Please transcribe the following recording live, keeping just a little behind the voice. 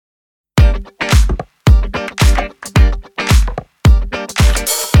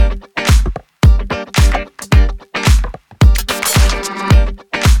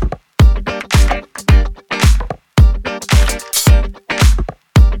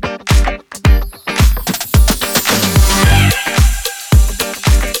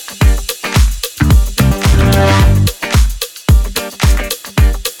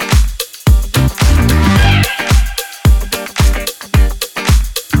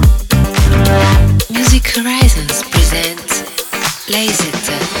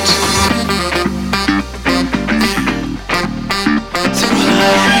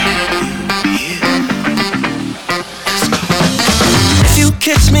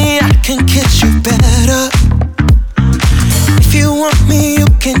me, I can kiss you better. If you want me, you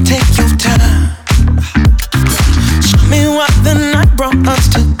can take your time. Show me what the night brought us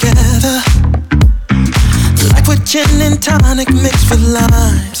together. Like with gin and tonic mixed with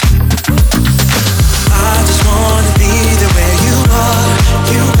limes. I just wanna be there where you are.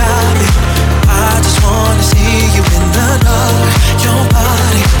 You got me. I just wanna see you in the dark. Your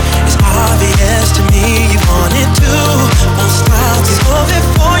body is obvious to me. You want it too. Won't stop. So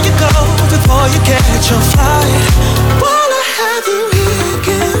before you go, before you catch your flight, while I have you here,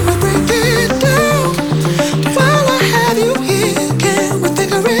 can we break it down? While I have you here, can we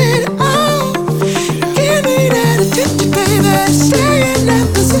figure it out? Give me that attention, baby. Stay in that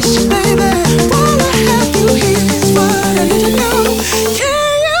position, baby. While I have you here is what I need to know.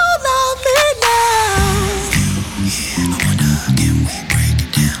 Can you love me now? I wonder, can we break it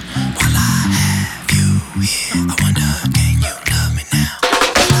down? While I have you here, I wonder, can you love me now?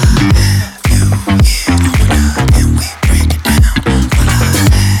 While I have you here, I wonder, can we break it down? While I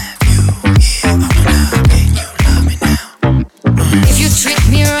have you here, I wonder, can you love me now? If you treat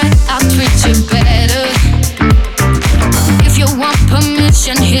me right, I'll treat you better. If you want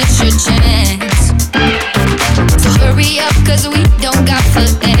permission, here's your chance. So hurry up, 'cause we don't got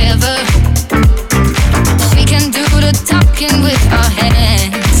forever. We can do the talking with our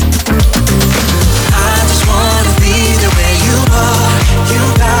hands. I just wanna be there where you are. You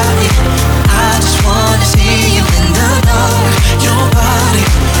got me. I just wanna see you in the dark. Your body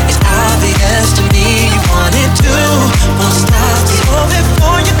is obvious to me. You want it too. Won't stop. So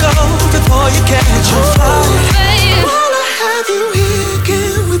before you go, before you catch your flight, while I have you here,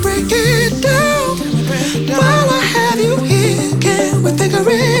 can we break it down? While I have you here, can we figure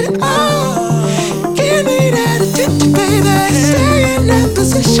it out? Give me that attention, baby. Stay in that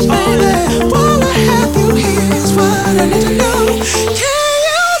position, baby. While I have you here is what I need to know. Can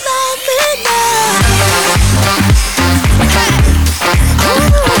you love me now?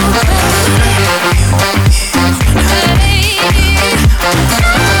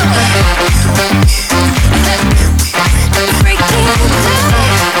 Break it down.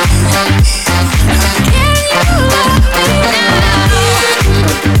 Can you love me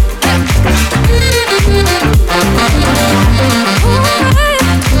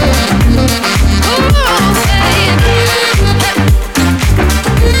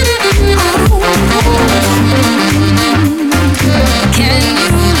Can you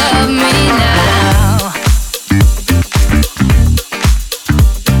love me now?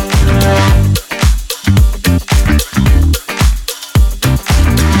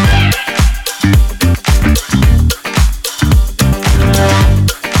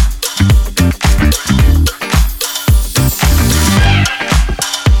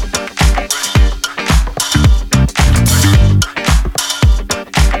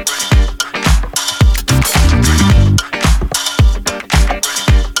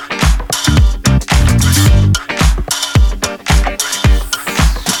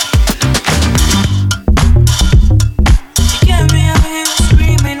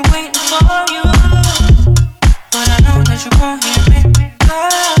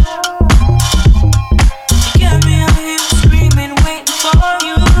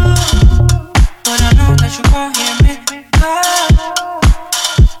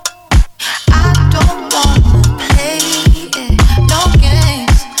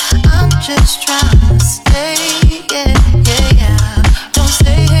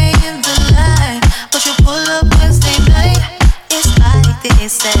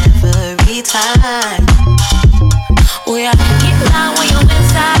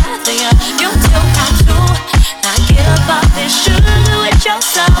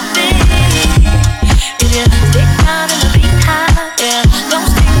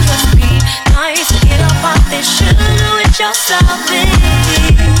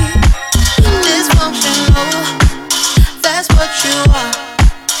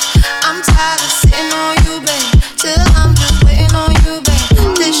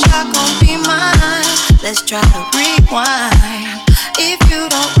 Let's try to rewind. If you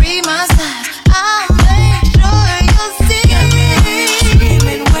don't read my signs, I'll make sure you see. Got me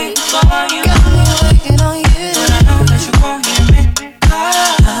screaming, waiting for you. Got me waiting on you, but I know that you won't hear me.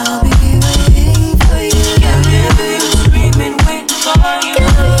 I'll be waiting for you. Got me screaming, waiting for you.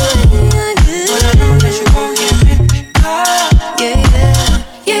 Got me waiting on you, but I know that you won't hear me. Yeah, yeah,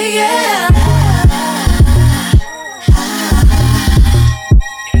 yeah, yeah.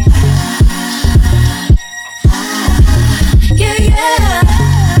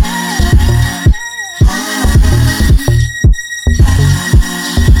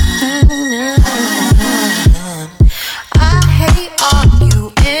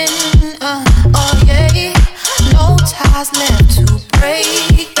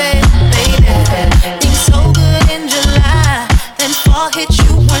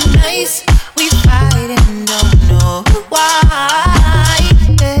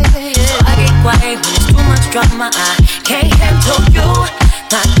 drama. I can't handle you.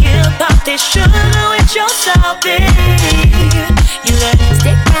 Not here about this sugar with your salt, babe. You let me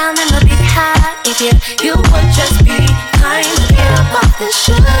stick down and I'll be high if you would just be kind. Here about this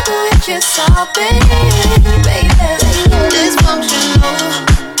sugar with your salt, baby. Dysfunctional,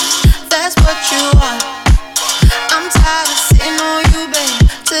 that's what you are. I'm tired of sitting on you, babe,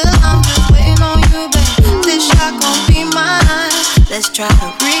 till I'm just waiting on you, babe. This shot gon' be mine. Let's try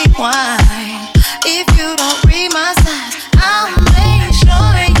to rewind. If you don't read my signs, I'll make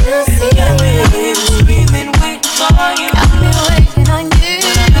sure you see. Got me screaming, waiting for you. Got me waiting on you,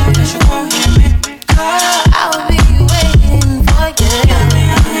 but I know that you won't hear me call. I'll be waiting for you. Got me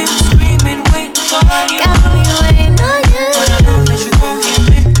screaming, waiting for you. Got me waiting on you, but I know that you won't hear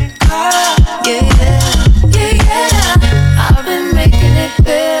me call. Yeah. I've been making it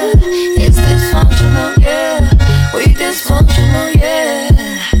clear. It's dysfunctional, yeah. We dysfunctional, yeah.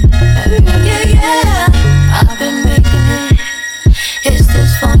 I've been making it. It's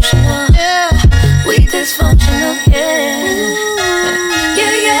dysfunctional, yeah. We dysfunctional, yeah.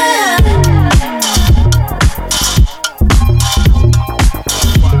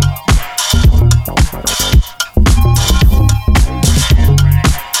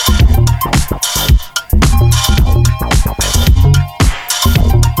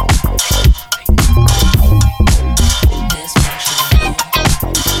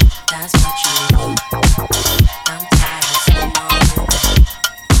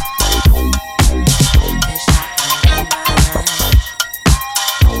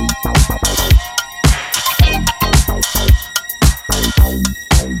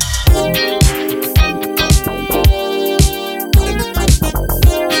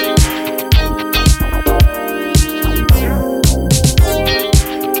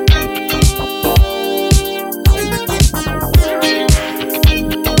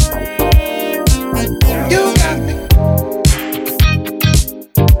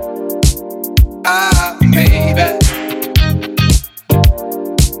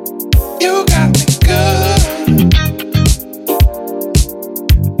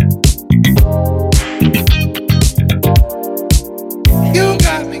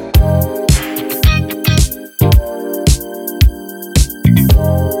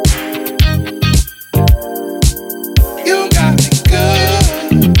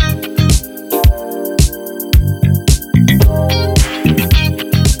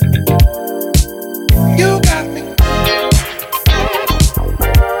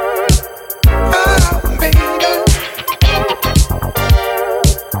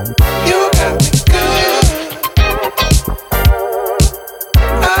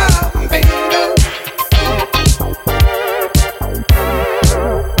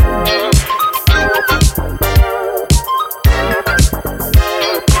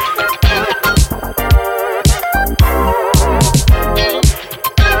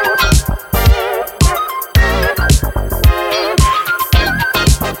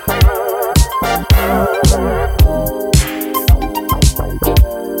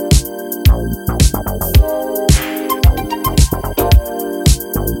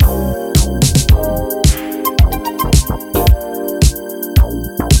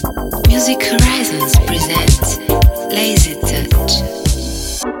 Music Horizons presents Lazy Touch.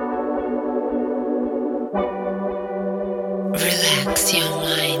 Relax your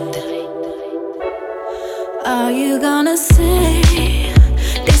mind. Are you gonna say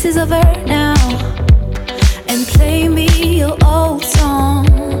this is over now and play me your old song,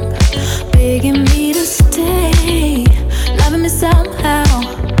 begging me to stay, loving me somehow,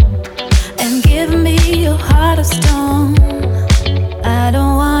 and give me your heart of stone? I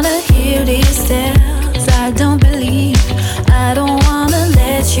don't wanna hear these tales, I don't believe, I don't wanna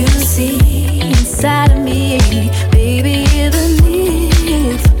let you see inside of me, baby, even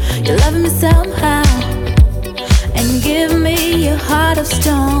if you're loving me somehow, and give me your heart of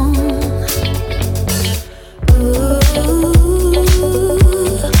stone. Ooh,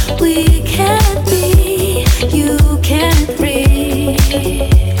 we can't be, you can't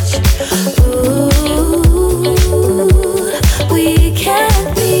reach. Ooh, we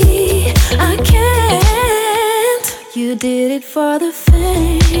can't be, I can't. You did it for the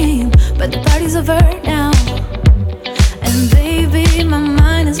fame, but the party's over now, and baby, my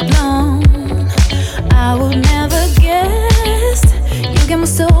mind is blown. I would never guess you get me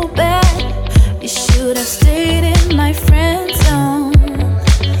so bad. You should have stayed in my friend zone.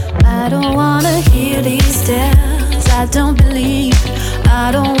 I don't wanna hear these tales, I don't believe,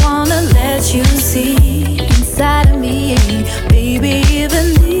 I don't wanna let you see inside of me, baby,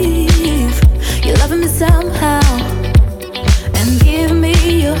 even if you're loving me somehow, and give me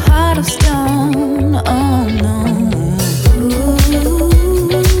your heart of stone. Oh.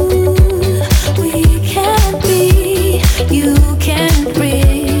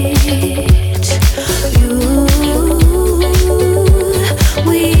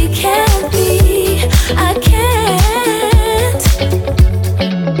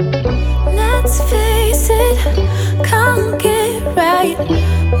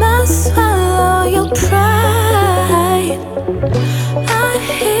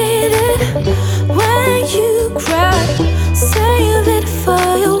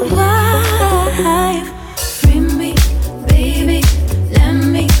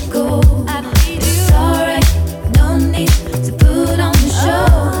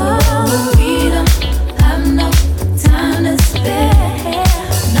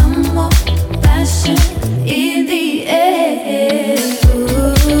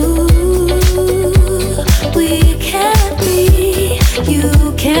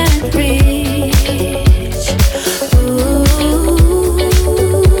 can't reach. Ooh,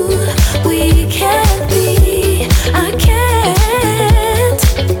 we can't be. I can't.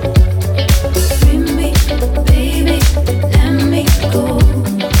 Free me, baby, let me go.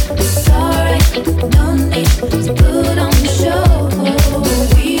 It's alright, no need to put on the show.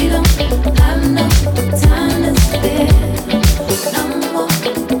 We don't have no time to spare. No more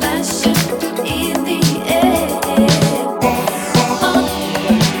passion in the air.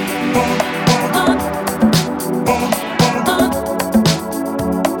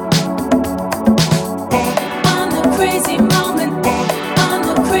 On the crazy moment, on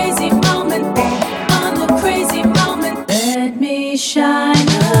the crazy moment, on the crazy moment, let me shine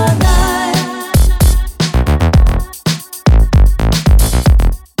a light.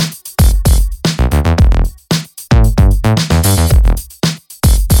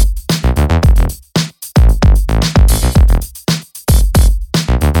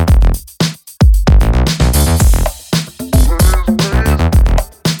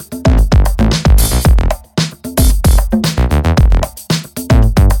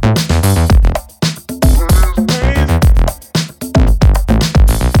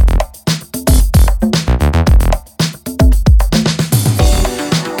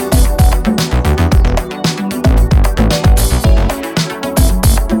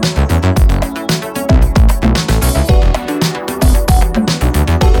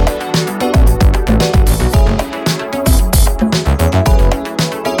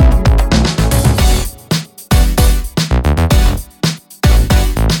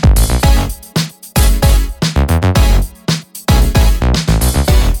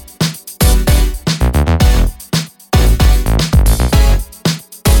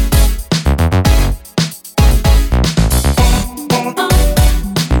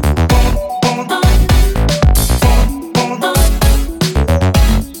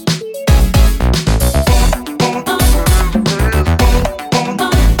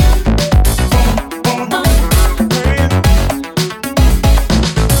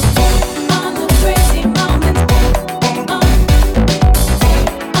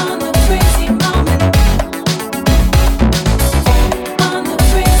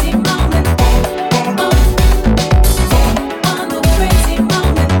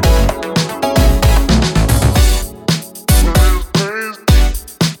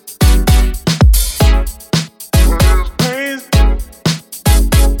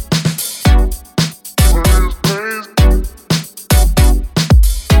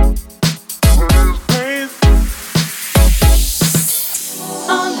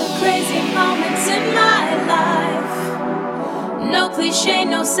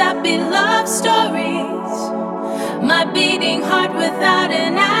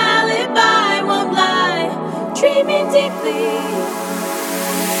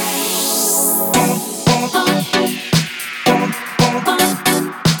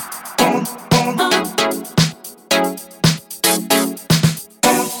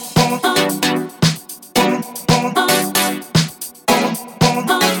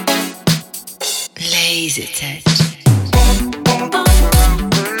 Lazy touch.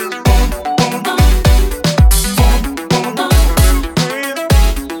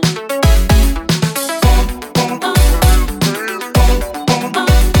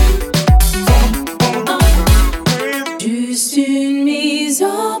 Juste une mise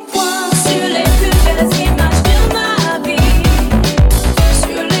au point sur les plus belles images de ma vie,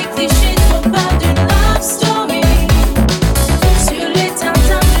 sur les clichés trop bas d'une love story, sur les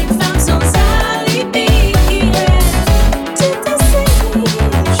tintins d'une femme sans alibi qui rêve.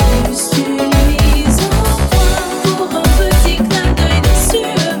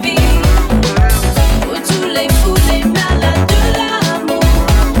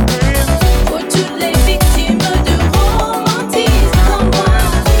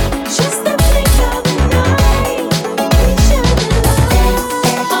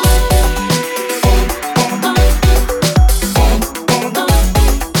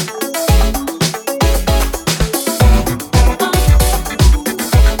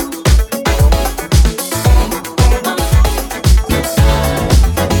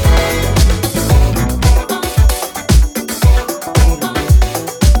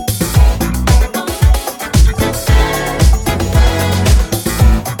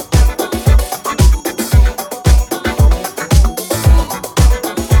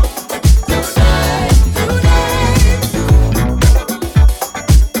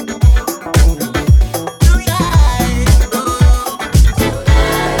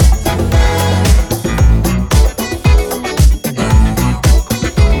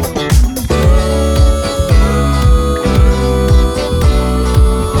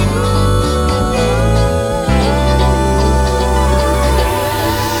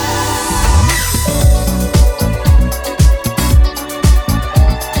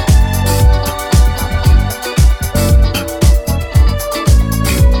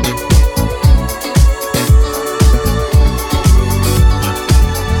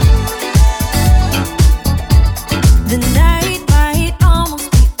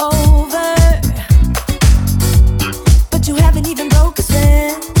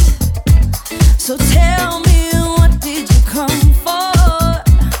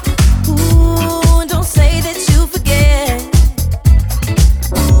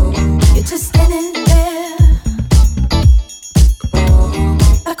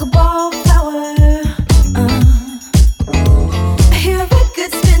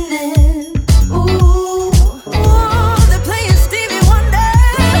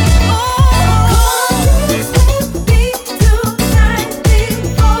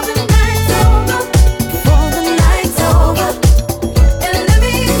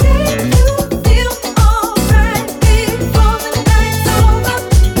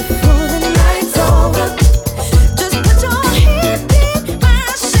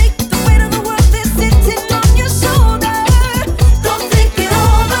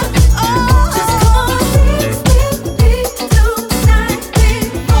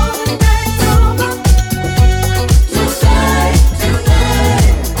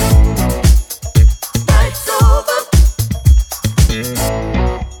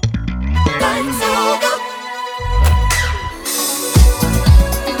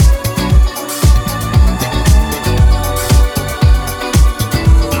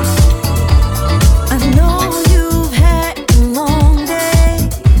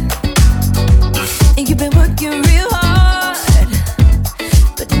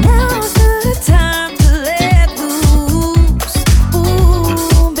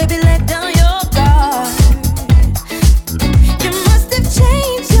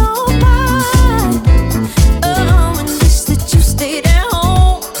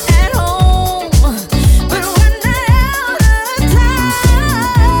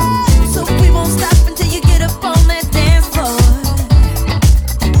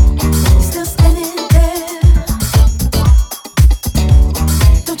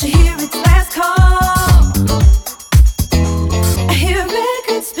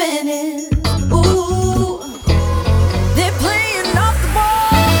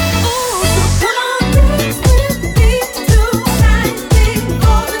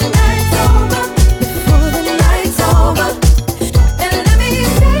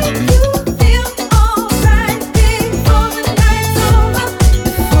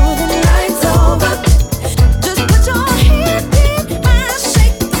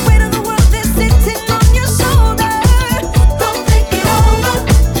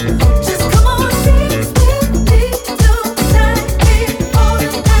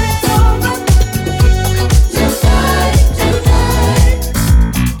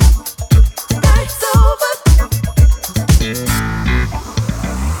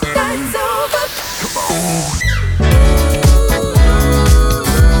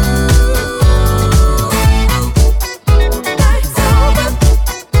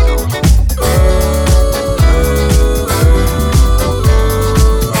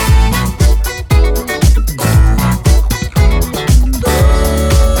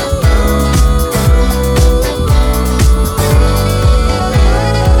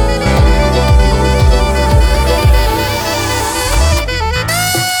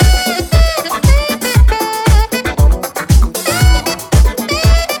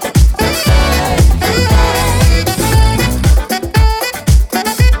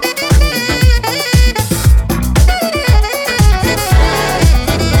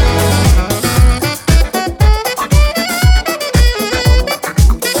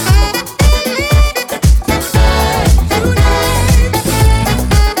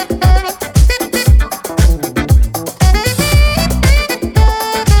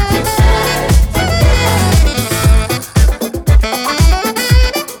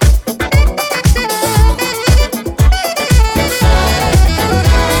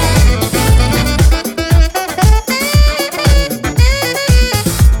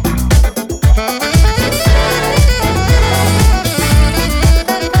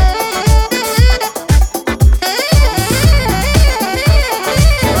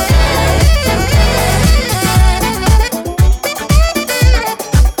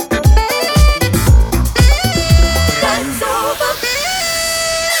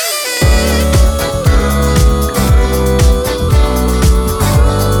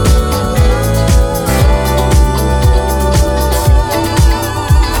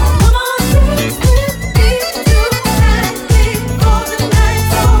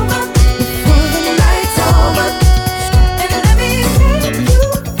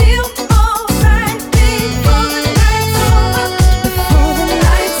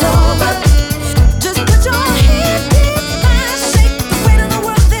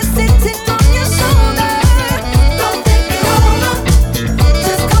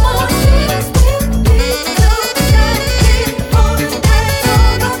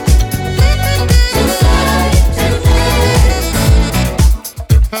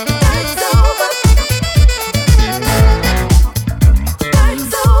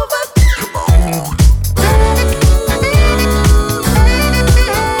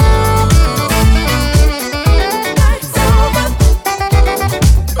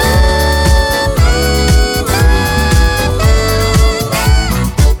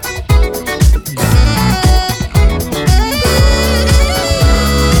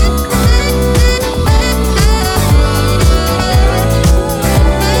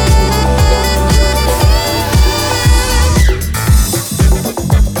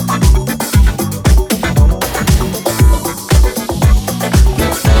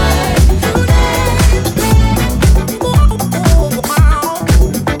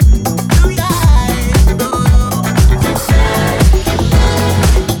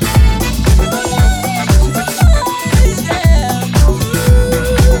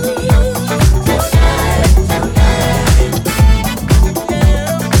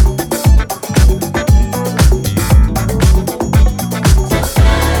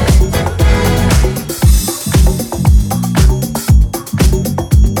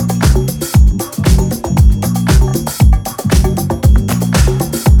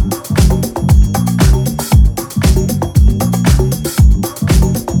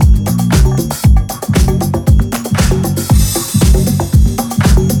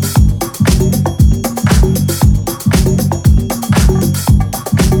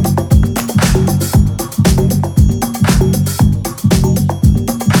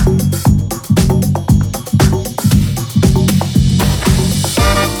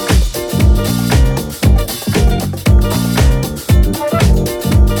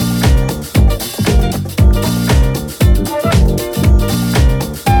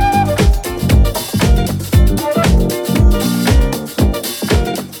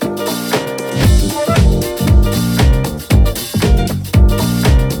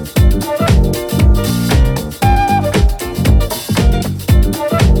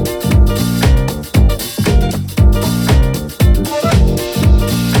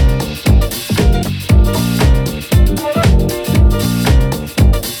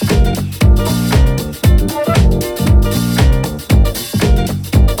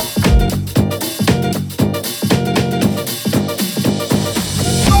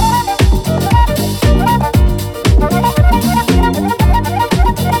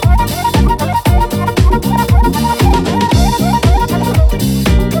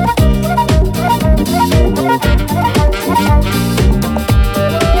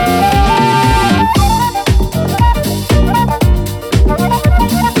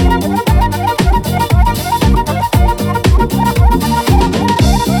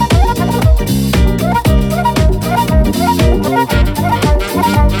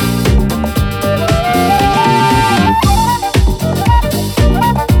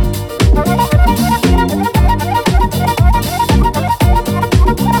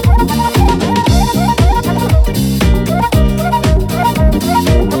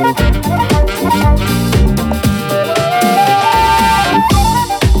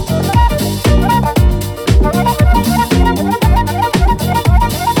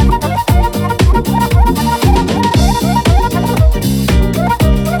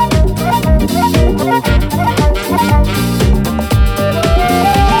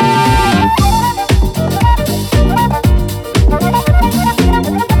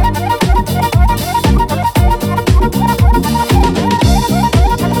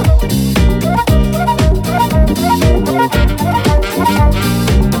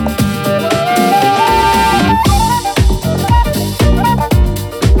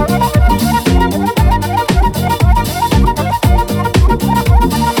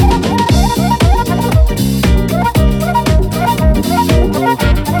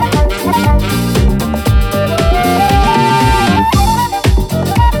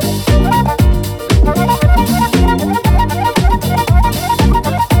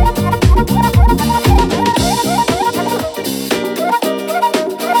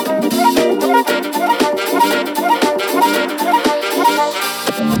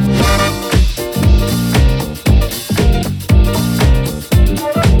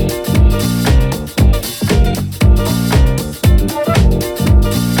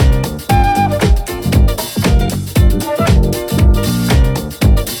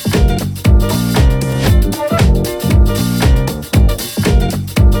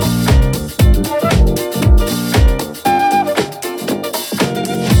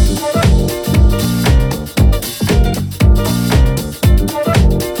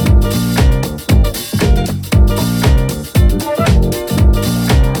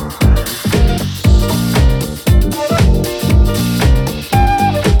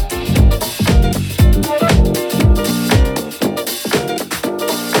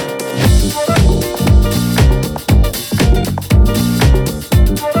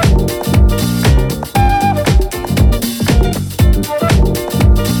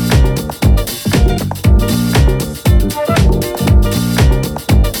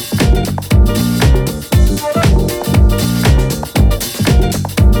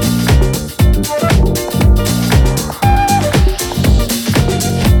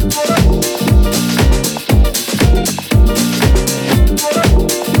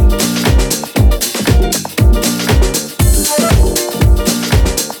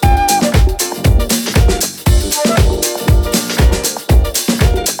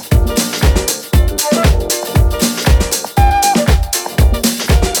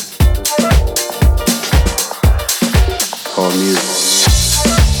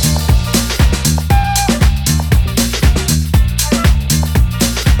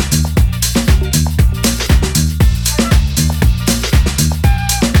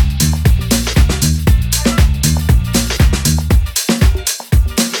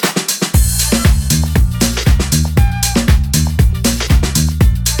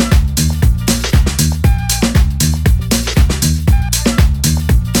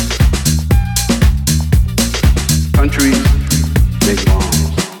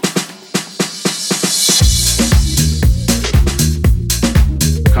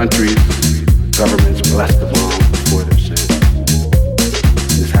 Countries, governments bless the bomb before they're sent.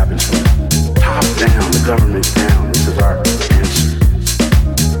 This happens from top down, the government down. This is our answer.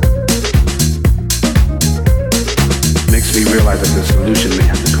 Makes me realize that the solution may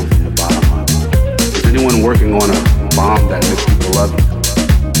have to come from the bottom up. Is anyone working on a bomb that makes people love you?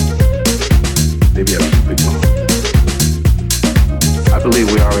 Maybe a Cupid bomb. I believe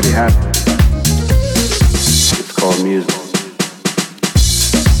we already have it. It's called music.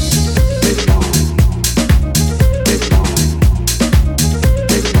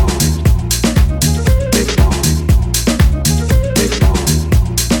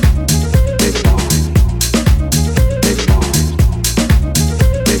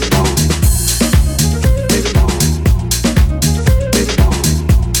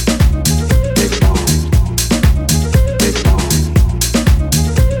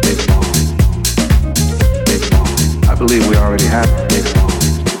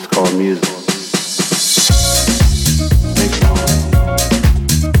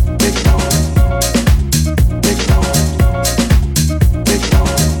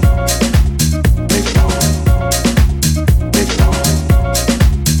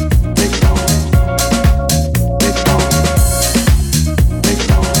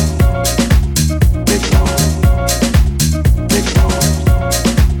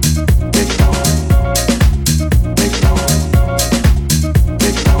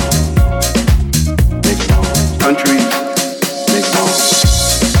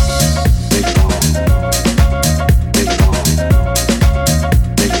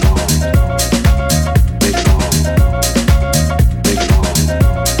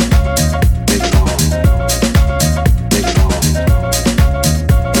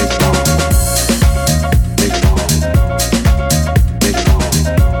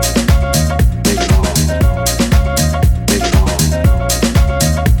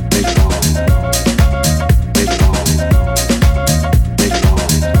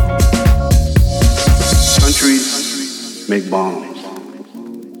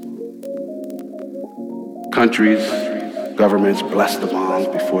 Countries, governments bless the bombs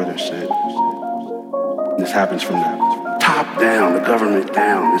before they're sent. This happens from the top down, the government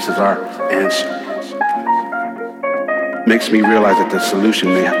down. This is our answer. Makes me realize that the solution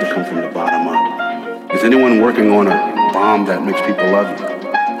may have to come from the bottom up. Is anyone working on a bomb that makes people love you?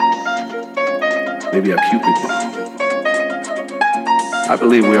 Maybe a Cupid bomb. I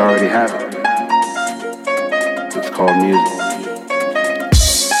believe we already have it. It's called music.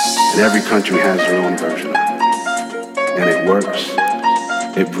 And every country has their own version of it. And it works.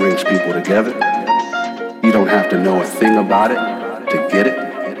 It brings people together. You don't have to know a thing about it to get it.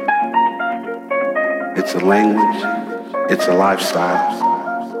 It's a language. It's a lifestyle.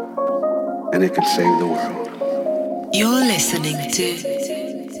 And it can save the world. You're listening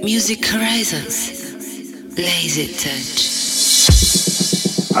to Music Horizons. Lazy Touch.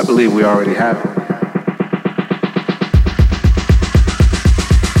 I believe we already have it.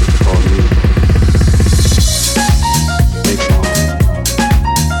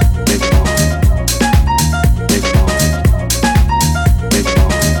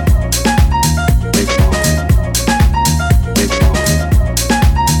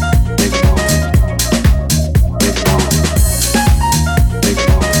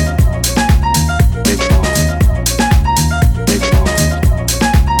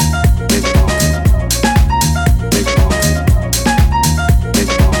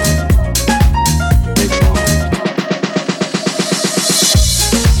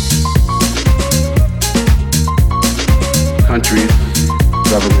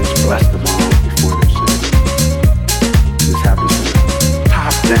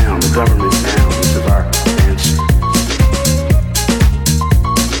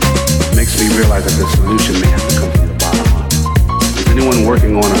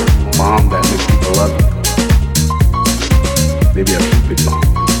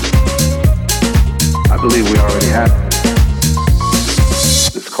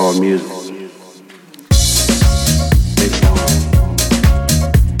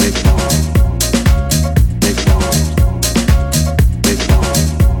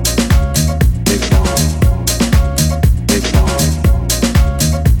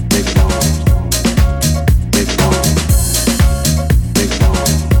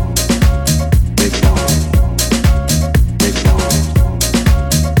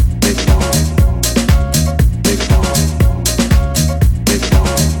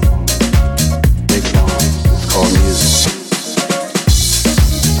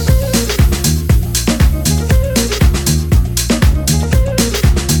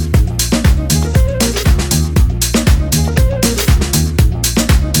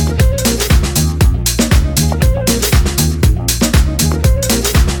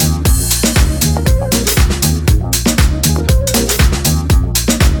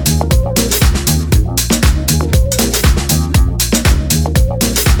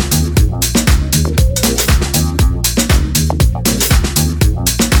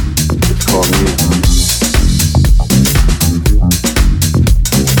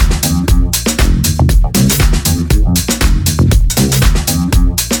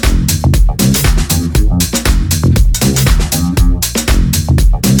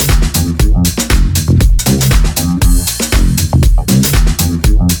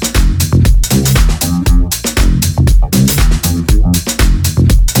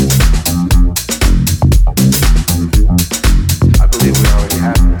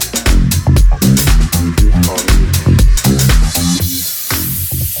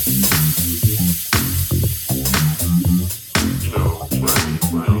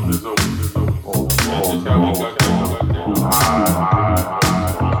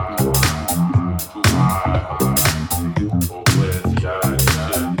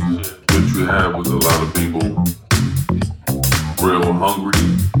 you had was a lot of people real hungry,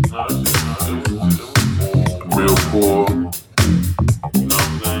 real poor.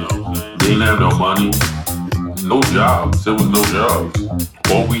 They didn't have no money, no jobs. There was no jobs.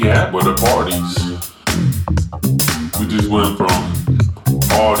 All we had were the parties. We just went from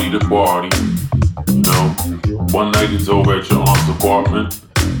party to party. You know, one night it's over at your aunt's apartment.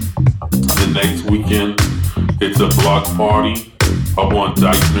 The next weekend it's a block party up on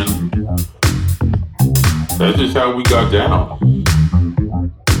Dykeman. That's just how we got down.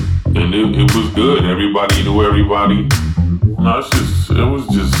 And it was good. Everybody knew everybody. No, it was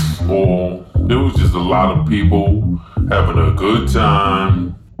just a lot of people having a good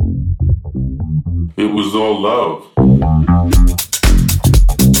time. It was all love.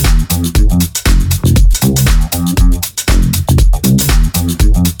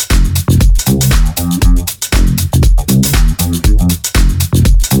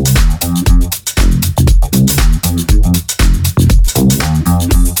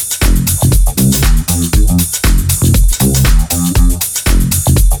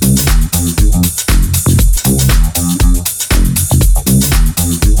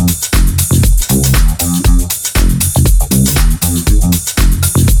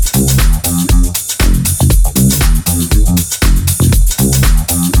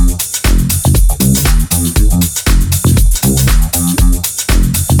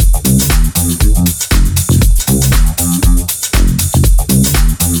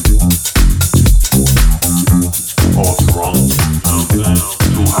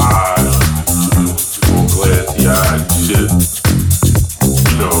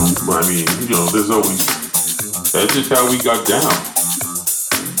 That's just how we got down.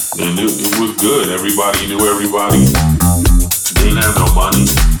 And it was good. Everybody knew everybody. They didn't have no money.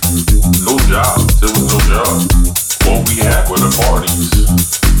 No jobs. There was no jobs. All we had were the parties.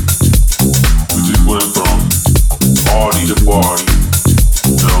 We just went from party to party.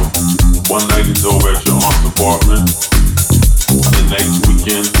 You know, one night it's over at your aunt's apartment. The next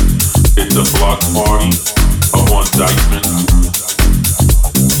weekend it's a block party up on Dykeman.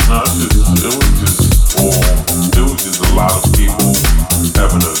 No, it was just a lot of people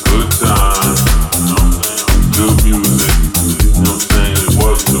having a good time, you know what I'm saying? Good music, you know what I'm saying? It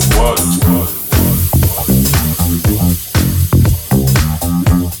was.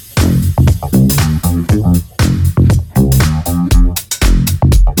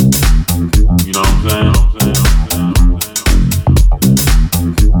 You know what I'm saying?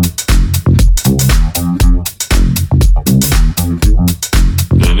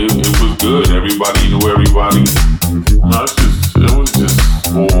 And it was good. Everybody knew everybody. No, it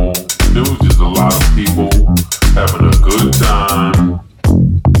was just a lot of people having a good time.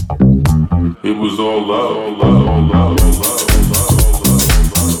 It was all love, love, love, love.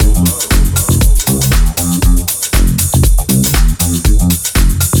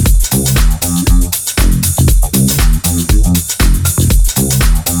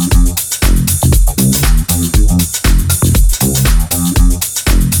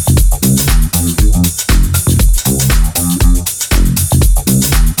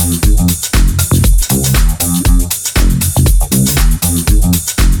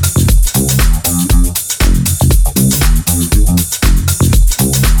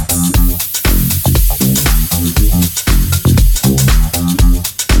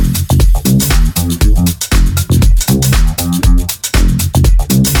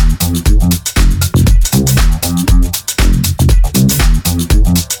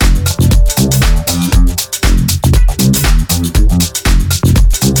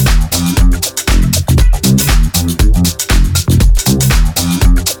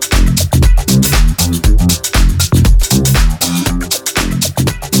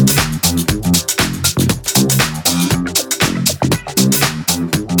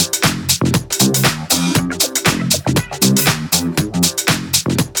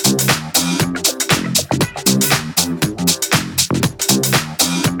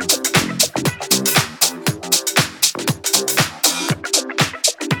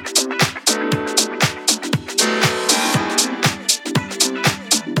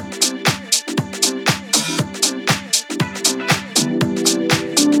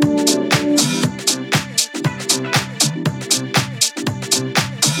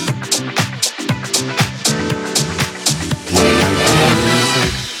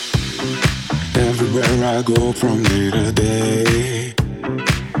 I go from day to day.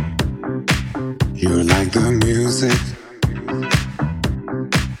 You're like the music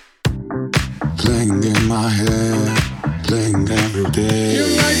playing in my head, playing every day. You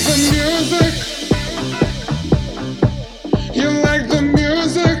like the music. You like the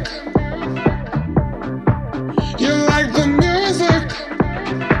music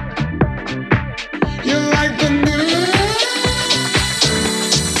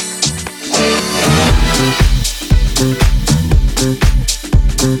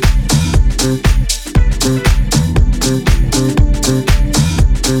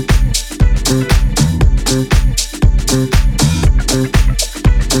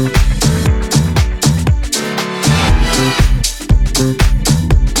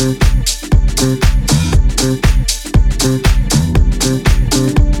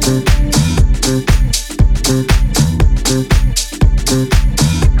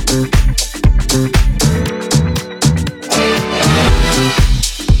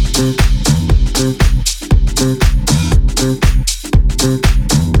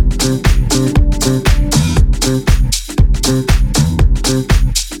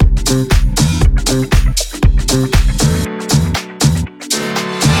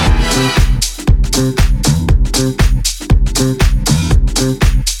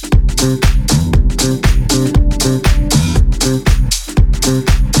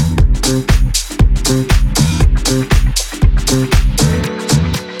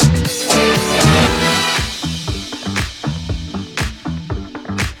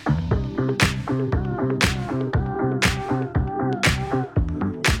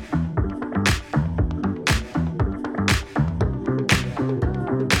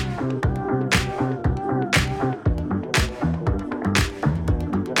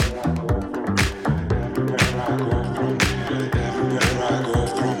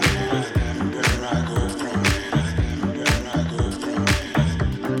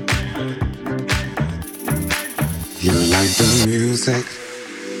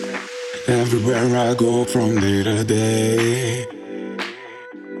Everywhere I go from day to day,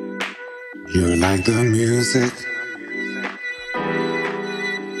 you're like the music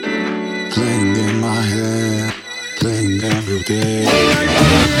playing in my head, playing every day. You like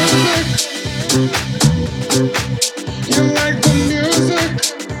the music. You like the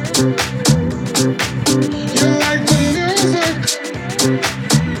music.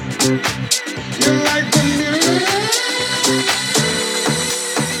 You like the music.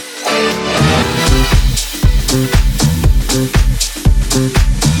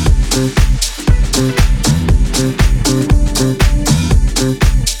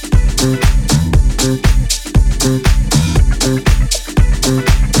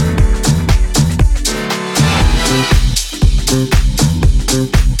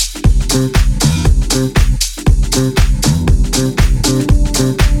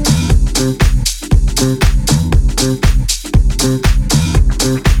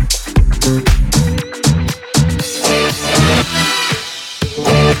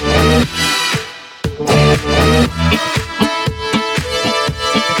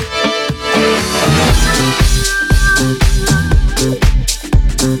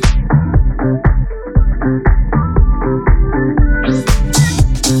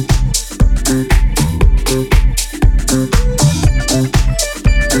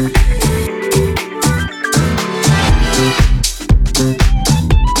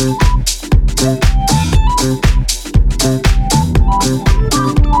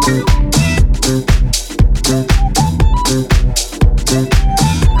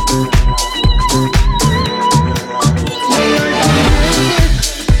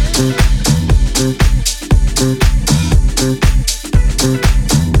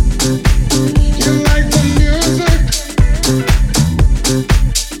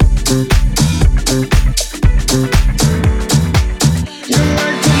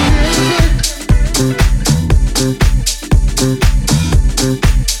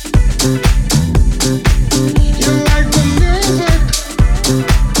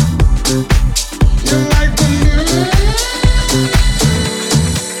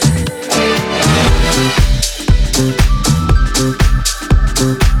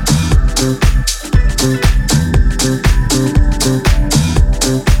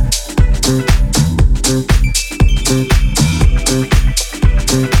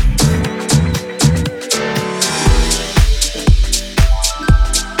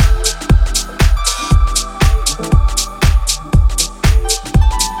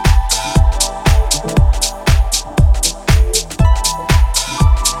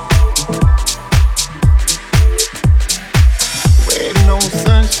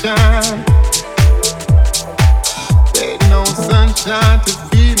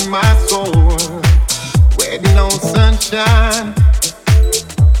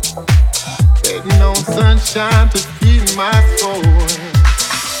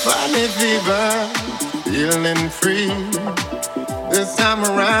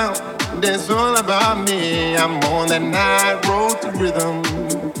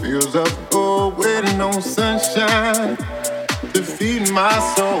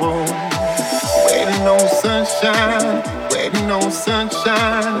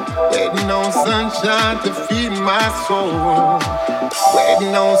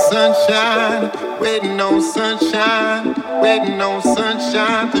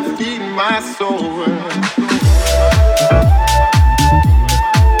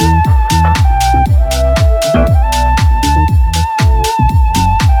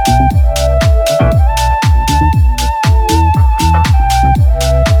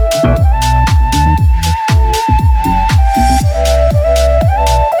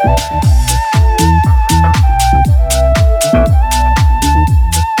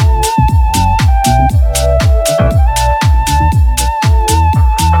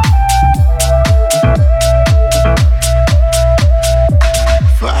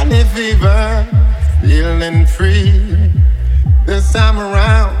 fever, feeling free. This time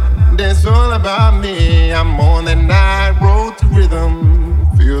around, it's all about me. I'm on that night road to rhythm.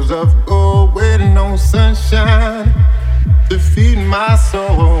 Feels of gold, waiting on sunshine to feed my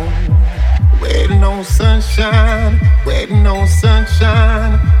soul. Waiting on sunshine, waiting on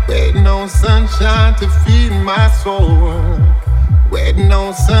sunshine, waiting on sunshine to feed my soul. Waiting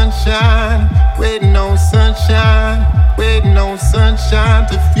on sunshine, waiting on sunshine, waiting on sunshine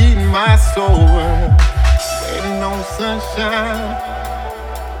to feed my soul. Waiting on sunshine,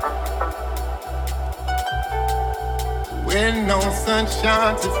 waiting on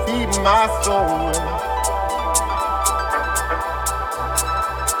sunshine to feed my soul.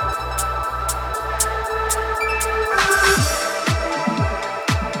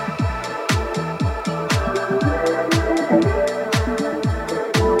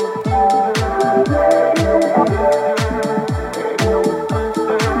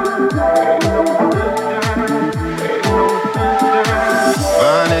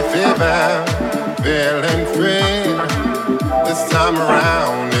 Feeling free. This time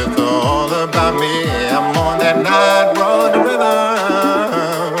around, it's all about me. I'm on that night road to rhythm.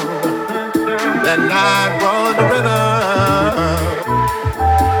 That night road to rhythm.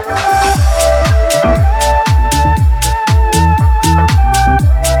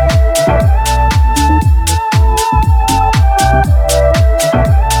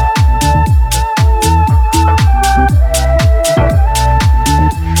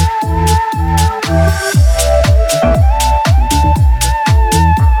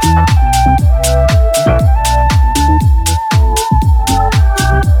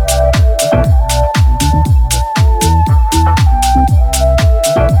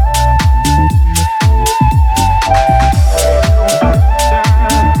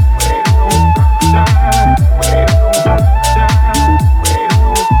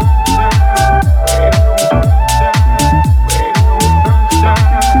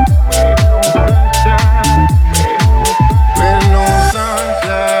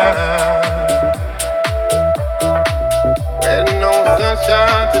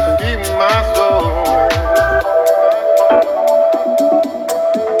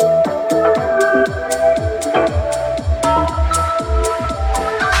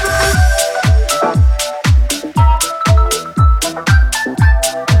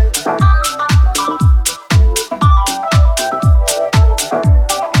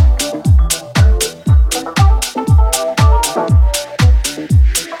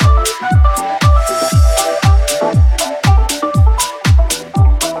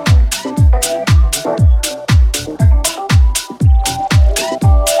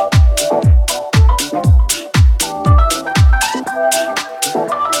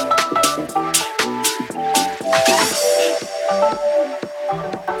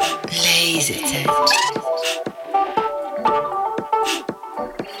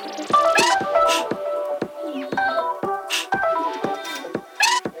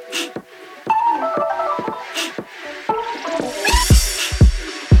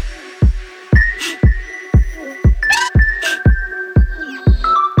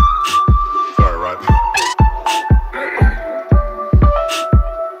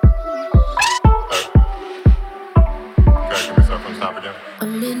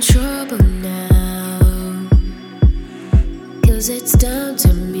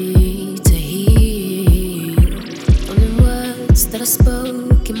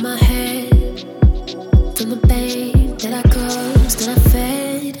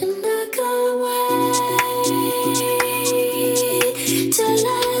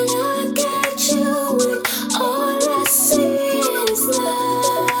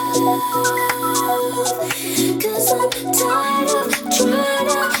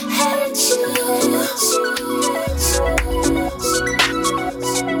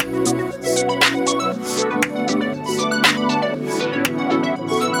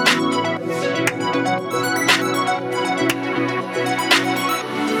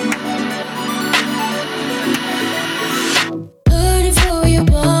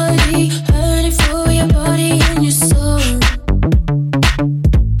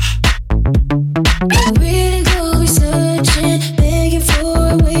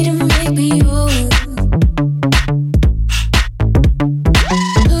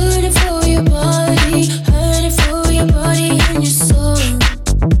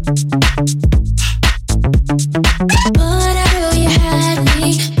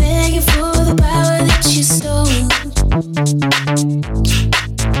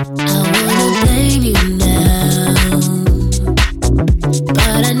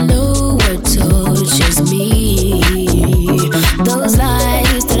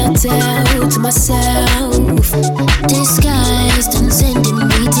 myself, disguised and sending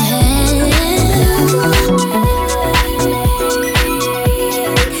me to hell.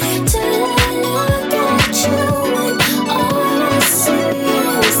 Till I look at you and all I see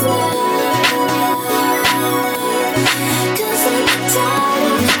is love. 'Cause I'm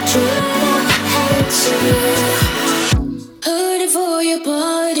tired of trying to hate you. Hurt it for your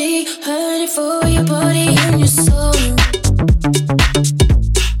body, hurt it for your body and your soul.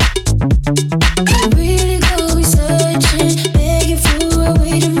 Really go searching, begging for a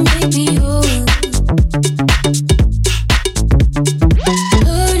way to make me whole.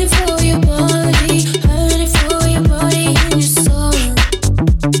 Hurt it for your body, hurt it for your body and your soul.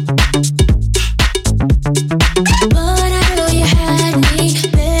 But I know you had me,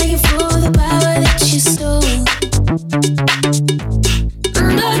 begging for the power that you stole.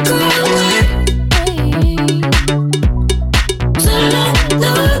 And I go away. Till I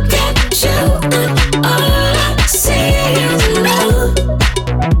look at you and all I see is love.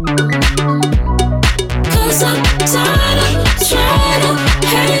 'Cause I'm tired of trying to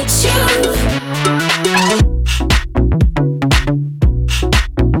hate you.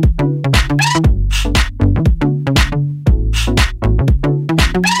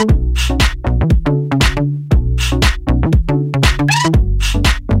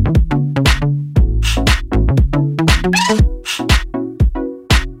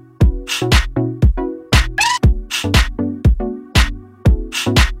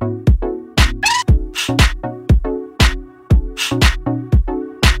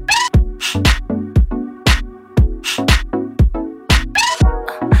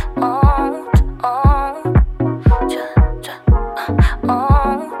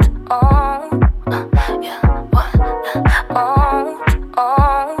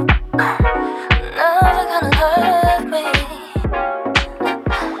 Never gonna hurt me.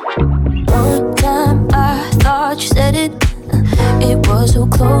 One time I thought you said it. It was so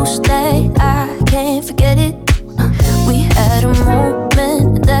close that I can't forget it. We had a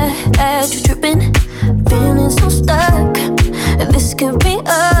moment that had you tripping, feeling so stuck. This could be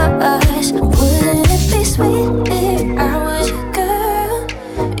us. Wouldn't it be sweet if I was your girl?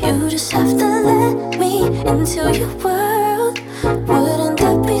 You just have to let me into your world. Wouldn't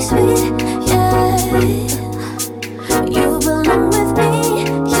that be sweet? Yeah. You belong with me,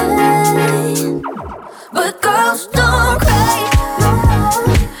 yeah. But girls don't cry, no.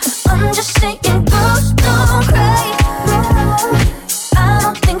 I'm just saying girls don't cry, no. I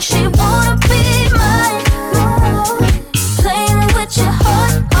don't think she wanna be mine, no. Playing with your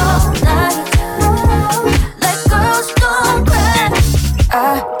heart all night, no. Like girls don't cry.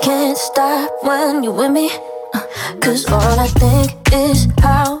 I can't stop when you're with me, 'cause all I think is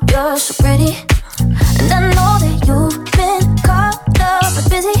how you're so pretty. And I know that you've been caught up and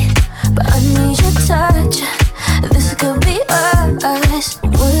busy, but I need your touch. This could be us.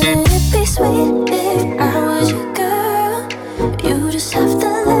 Wouldn't it be sweet if I was your girl? You just have to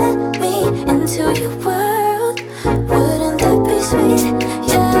let me into your world. Wouldn't that be sweet?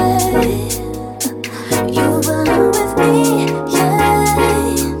 Yeah. You belong with me, yeah.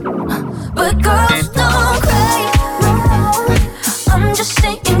 But girls don't cry, no. I'm just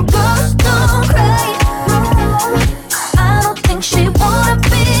saying girls don't cry, no. I don't think she wanna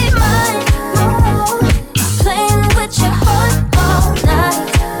be mine, no. Playing with your heart all night,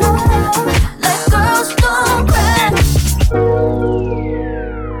 no. Like girls don't cry.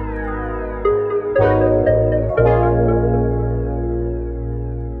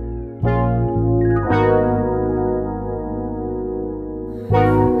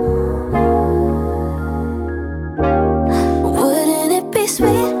 Wouldn't it be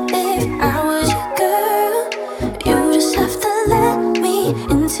sweet if I was your girl? You just have to let me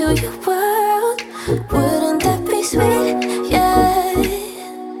into your world. Wouldn't that be sweet? Yeah.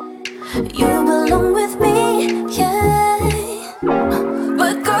 You belong with me, yeah.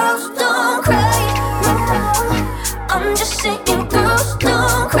 But girls don't cry, no. I'm just saying girls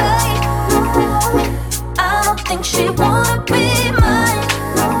don't cry, no. I don't think she wanna be mine,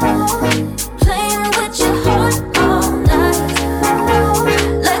 no. Playing with your heart all night, no.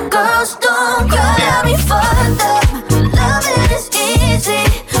 Like girls don't cry. Got me fucked up. Loving is easy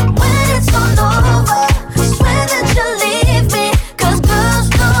when it's all over. Swear that you're leaving.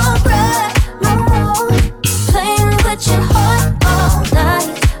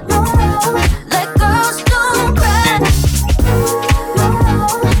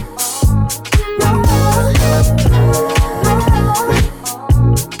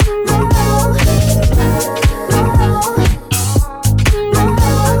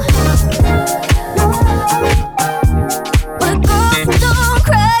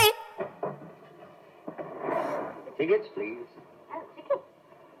 Tickets, please. Oh, ticket?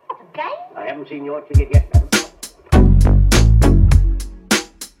 What, a game? I haven't seen your ticket yet, madam.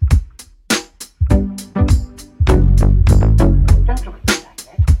 Don't look at me like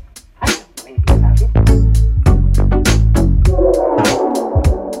that. I don't know anything about it.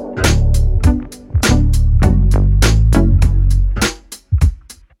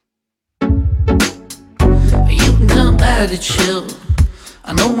 You can come by to chill.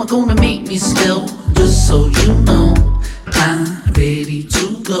 I know I'm gonna make me still. Just so you know, I'm ready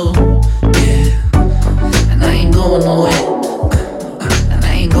to go. Yeah, and I ain't going nowhere. And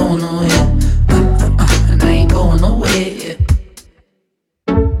I ain't going nowhere. And I ain't going nowhere.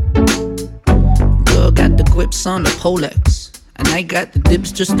 Girl got the grips on the Polex, and I got the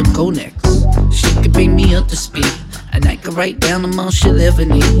dips just to go next. She can bring me up to speed, and I can write down the most she'll ever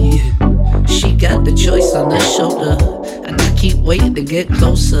need. She got the choice on her shoulder, and I keep waiting to get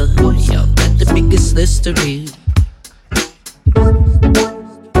closer. Yo, got the biggest list to read.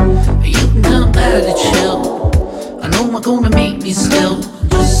 You can come by to chill. I know I'm gonna make me still.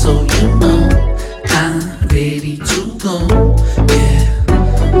 Just so you know, I'm ready to go. Yeah,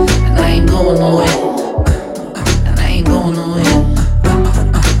 and I ain't going nowhere. And I ain't going nowhere.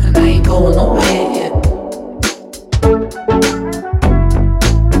 And I ain't going nowhere.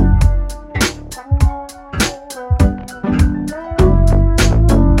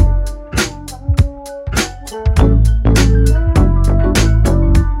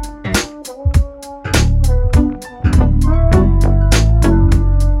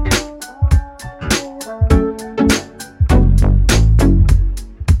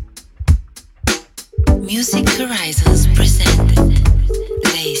 Music Horizons presented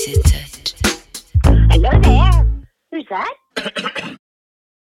Lazy Touch. Hello there. Who's that?